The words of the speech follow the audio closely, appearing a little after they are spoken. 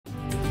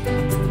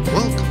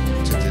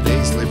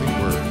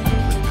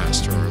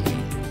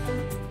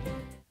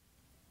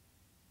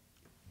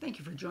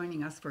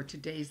joining us for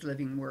today's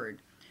living word.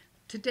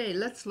 Today,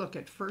 let's look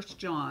at 1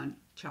 John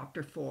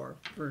chapter 4,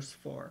 verse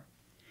 4.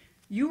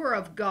 You are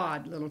of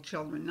God, little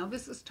children. Now,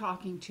 this is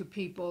talking to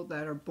people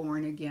that are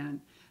born again,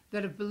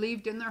 that have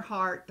believed in their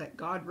heart that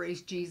God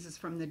raised Jesus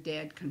from the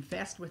dead,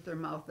 confessed with their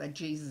mouth that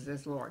Jesus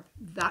is Lord.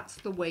 That's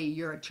the way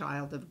you're a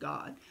child of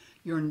God.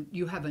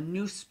 You have a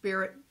new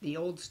spirit. The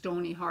old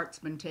stony heart's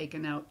been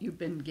taken out. You've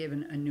been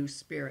given a new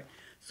spirit.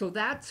 So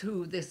that's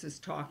who this is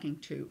talking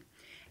to.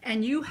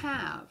 And you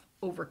have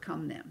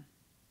overcome them.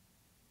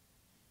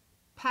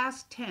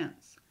 Past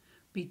tense.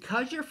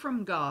 Because you're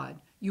from God,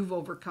 you've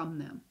overcome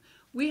them.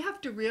 We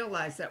have to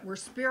realize that we're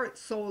spirit,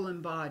 soul,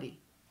 and body.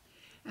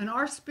 And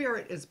our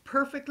spirit is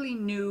perfectly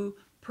new,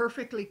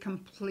 perfectly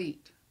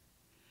complete.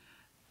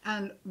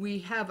 And we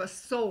have a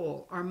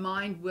soul, our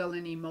mind, will,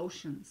 and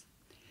emotions.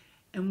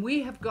 And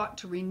we have got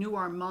to renew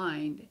our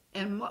mind,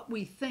 and what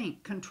we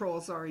think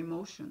controls our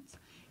emotions.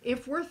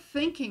 If we're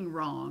thinking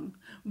wrong,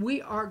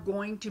 we are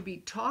going to be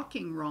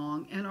talking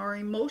wrong, and our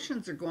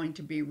emotions are going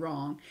to be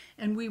wrong,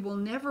 and we will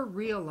never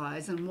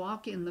realize and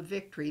walk in the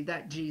victory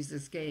that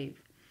Jesus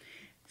gave.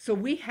 So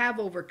we have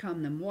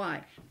overcome them.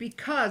 Why?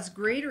 Because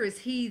greater is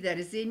he that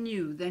is in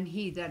you than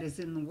he that is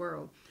in the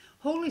world.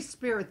 Holy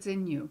Spirit's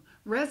in you.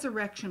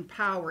 Resurrection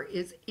power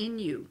is in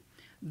you.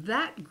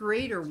 That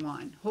greater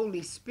one,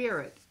 Holy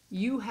Spirit,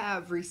 you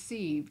have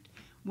received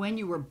when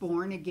you were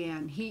born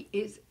again. He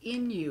is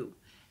in you,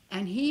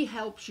 and he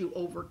helps you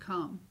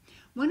overcome.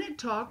 When it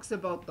talks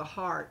about the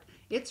heart,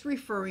 it's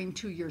referring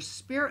to your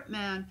spirit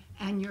man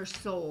and your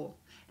soul.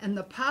 And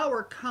the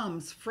power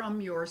comes from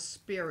your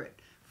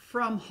spirit,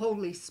 from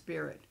Holy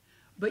Spirit.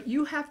 But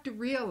you have to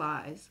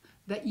realize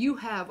that you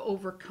have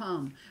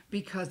overcome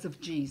because of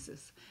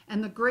Jesus.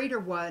 And the greater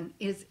one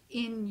is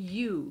in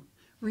you.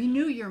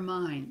 Renew your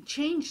mind.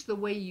 Change the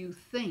way you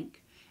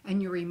think.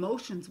 And your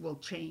emotions will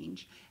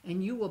change.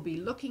 And you will be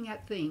looking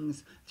at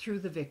things through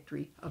the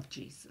victory of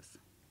Jesus.